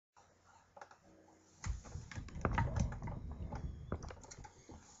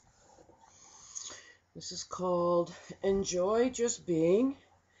This is called Enjoy Just Being.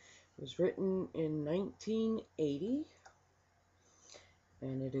 It was written in 1980,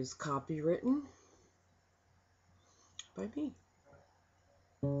 and it is copywritten by me.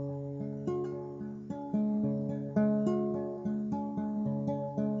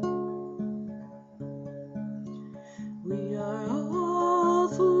 We are all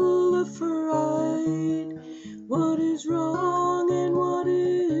full of fright. What is wrong and what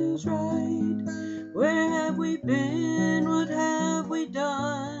is right? Where have we been? What have we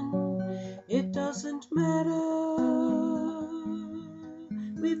done? It doesn't matter.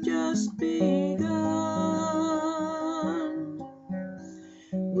 We've just begun.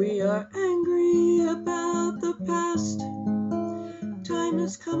 We are angry about the past. Time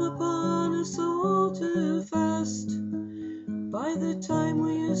has come upon us all too fast. By the time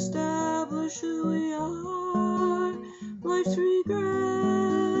we establish who we are, life's regrets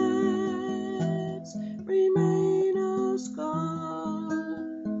remain a scar.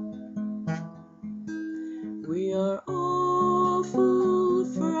 We are all full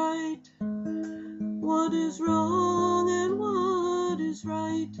of fright. What is wrong and what is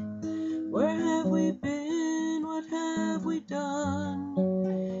right? Where have we been? What have we done?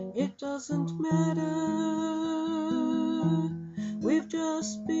 It doesn't matter. We've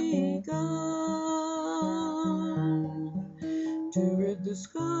just begun to rid the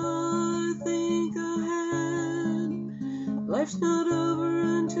sky, think ahead. Life's not over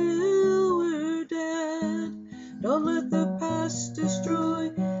until we're dead. Don't let the past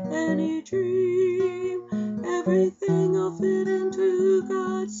destroy any dream. Everything will fit into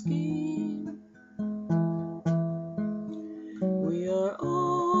God's scheme. We are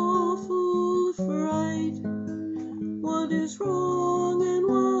all full of fright. What is wrong and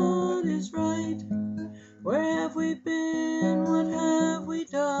what is right? Where have we been? What have we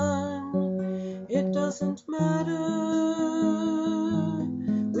done? It doesn't matter.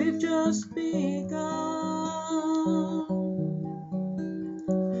 We've just begun.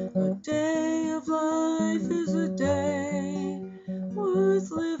 A day of life is a day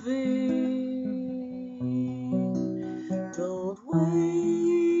worth living. Don't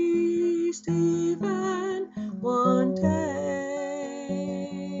waste even one day.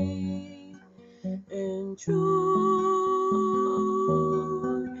 Enjoy